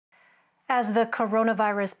As the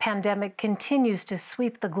coronavirus pandemic continues to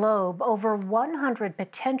sweep the globe, over 100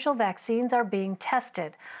 potential vaccines are being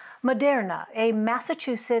tested. Moderna, a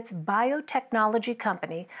Massachusetts biotechnology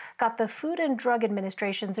company, got the Food and Drug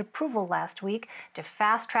Administration's approval last week to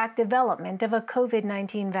fast-track development of a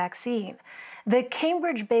COVID-19 vaccine. The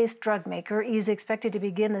Cambridge-based drug maker is expected to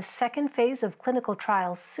begin the second phase of clinical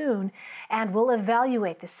trials soon and will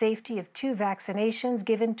evaluate the safety of two vaccinations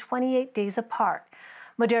given 28 days apart.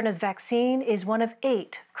 Moderna's vaccine is one of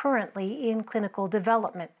 8 currently in clinical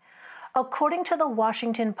development. According to the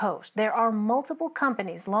Washington Post, there are multiple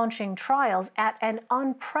companies launching trials at an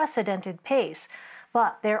unprecedented pace,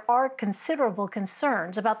 but there are considerable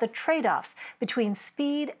concerns about the trade-offs between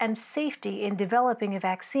speed and safety in developing a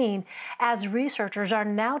vaccine, as researchers are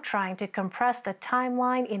now trying to compress the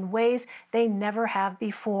timeline in ways they never have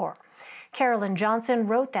before. Carolyn Johnson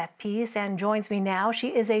wrote that piece and joins me now. She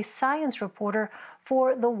is a science reporter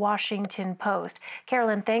for the Washington Post.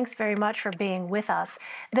 Carolyn, thanks very much for being with us.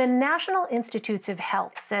 The National Institutes of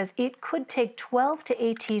Health says it could take 12 to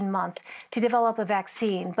 18 months to develop a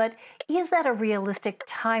vaccine, but is that a realistic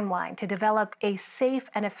timeline to develop a safe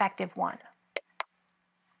and effective one?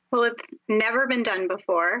 Well, it's never been done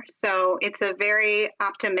before, so it's a very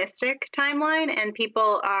optimistic timeline, and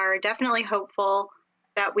people are definitely hopeful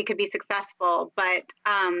that we could be successful, but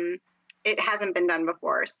it hasn't been done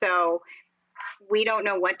before. So we don't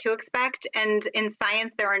know what to expect. And in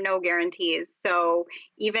science, there are no guarantees. So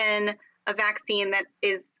even a vaccine that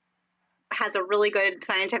has a really good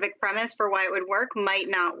scientific premise for why it would work might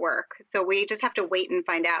not work. So we just have to wait and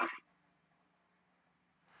find out.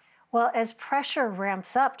 Well, as pressure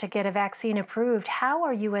ramps up to get a vaccine approved, how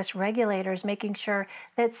are U.S. regulators making sure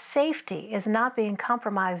that safety is not being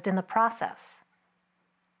compromised in the process?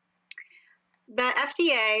 The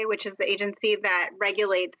FDA, which is the agency that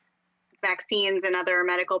regulates vaccines and other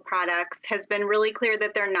medical products, has been really clear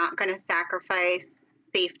that they're not going to sacrifice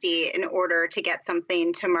safety in order to get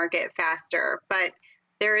something to market faster. But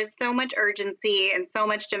there is so much urgency and so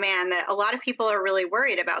much demand that a lot of people are really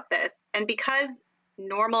worried about this. And because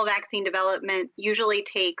normal vaccine development usually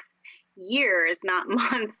takes years, not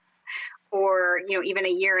months, or even a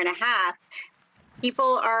year and a half,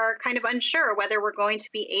 people are kind of unsure whether we're going to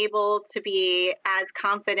be able to be as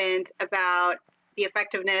confident about the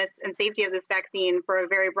effectiveness and safety of this vaccine for a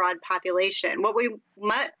very broad population. What we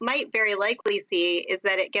might very likely see is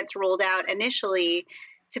that it gets rolled out initially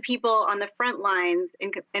to people on the front lines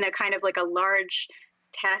in a kind of like a large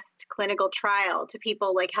test clinical trial, to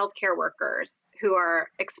people like healthcare workers who are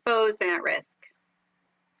exposed and at risk.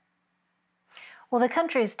 Well, the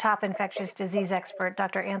country's top infectious disease expert,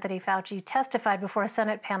 Dr. Anthony Fauci, testified before a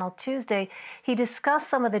Senate panel Tuesday. He discussed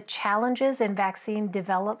some of the challenges in vaccine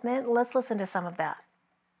development. Let's listen to some of that.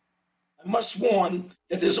 I must warn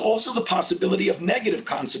that there's also the possibility of negative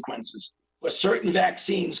consequences, where certain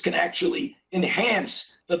vaccines can actually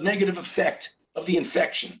enhance the negative effect of the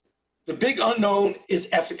infection. The big unknown is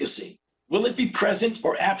efficacy. Will it be present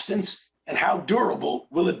or absent, and how durable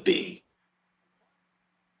will it be?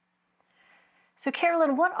 So,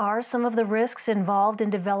 Carolyn, what are some of the risks involved in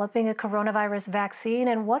developing a coronavirus vaccine,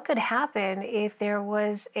 and what could happen if there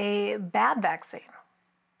was a bad vaccine?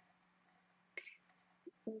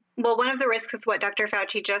 Well, one of the risks is what Dr.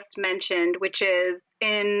 Fauci just mentioned, which is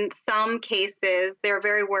in some cases, they're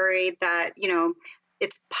very worried that,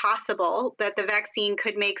 it's possible that the vaccine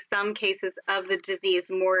could make some cases of the disease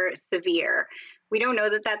more severe. We don't know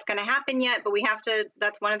that that's going to happen yet, but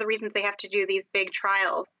that's one of the reasons they have to do these big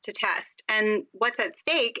trials to test. And what's at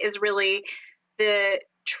stake is really the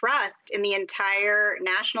trust in the entire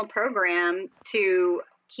national program to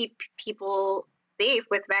keep people safe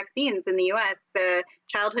with vaccines in the U.S. The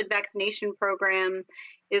childhood vaccination program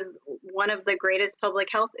is one of the greatest public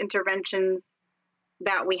health interventions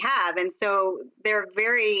that we have. And so they're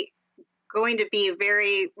going to be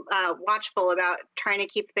very watchful about trying to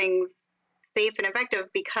keep things safe and effective,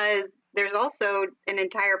 because there's also an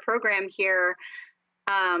entire program here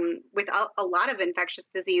with a lot of infectious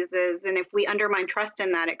diseases. And if we undermine trust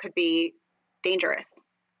in that, it could be dangerous.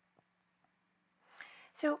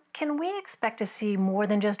 So can we expect to see more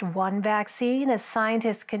than just one vaccine as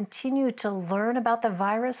scientists continue to learn about the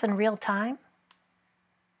virus in real time?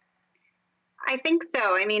 I think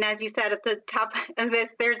so. I mean, as you said at the top of this,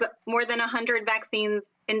 there's more than 100 vaccines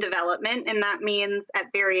in development, and that means at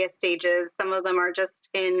various stages. Some of them are just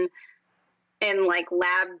in like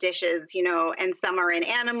lab dishes, and some are in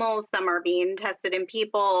animals, some are being tested in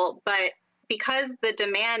people. But because the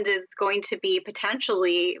demand is going to be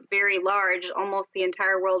potentially very large, almost the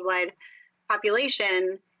entire worldwide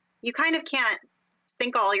population, you kind of can't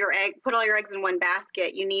put all your eggs in one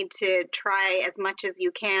basket. You need to try as much as you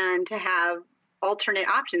can to have alternate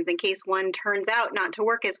options in case one turns out not to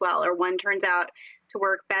work as well, or one turns out to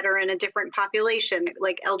work better in a different population,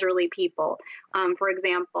 like elderly people, for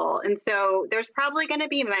example. And so there's probably going to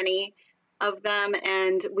be many of them,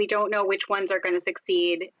 and we don't know which ones are going to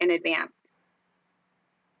succeed in advance.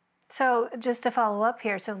 So just to follow up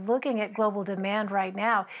here, so looking at global demand right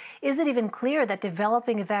now, is it even clear that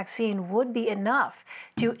developing a vaccine would be enough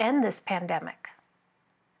to end this pandemic?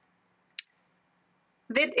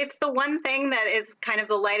 It's the one thing that is kind of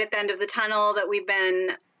the light at the end of the tunnel that we've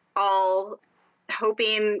been all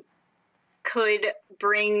hoping could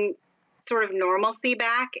bring sort of normalcy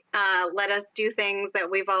back, let us do things that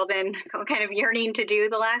we've all been kind of yearning to do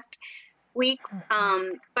the last weeks.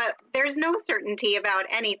 But there's no certainty about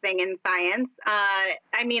anything in science. I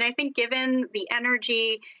mean, I think given the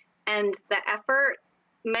energy and the effort,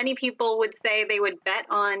 many people would say they would bet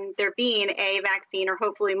on there being a vaccine or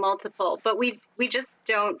hopefully multiple, but we just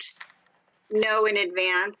don't know in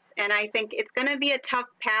advance. And I think it's going to be a tough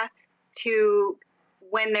path to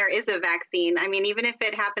when there is a vaccine. I mean, even if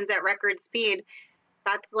it happens at record speed,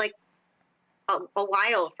 that's like a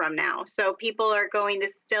while from now. So people are going to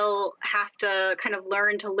still have to kind of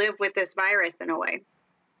learn to live with this virus in a way.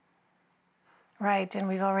 Right, and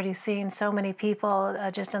we've already seen so many people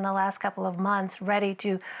just in the last couple of months ready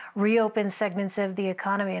to reopen segments of the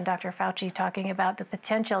economy, and Dr. Fauci talking about the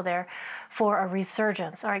potential there for a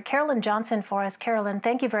resurgence. All right, Carolyn Johnson for us. Carolyn,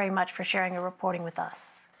 thank you very much for sharing your reporting with us.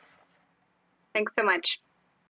 Thanks so much.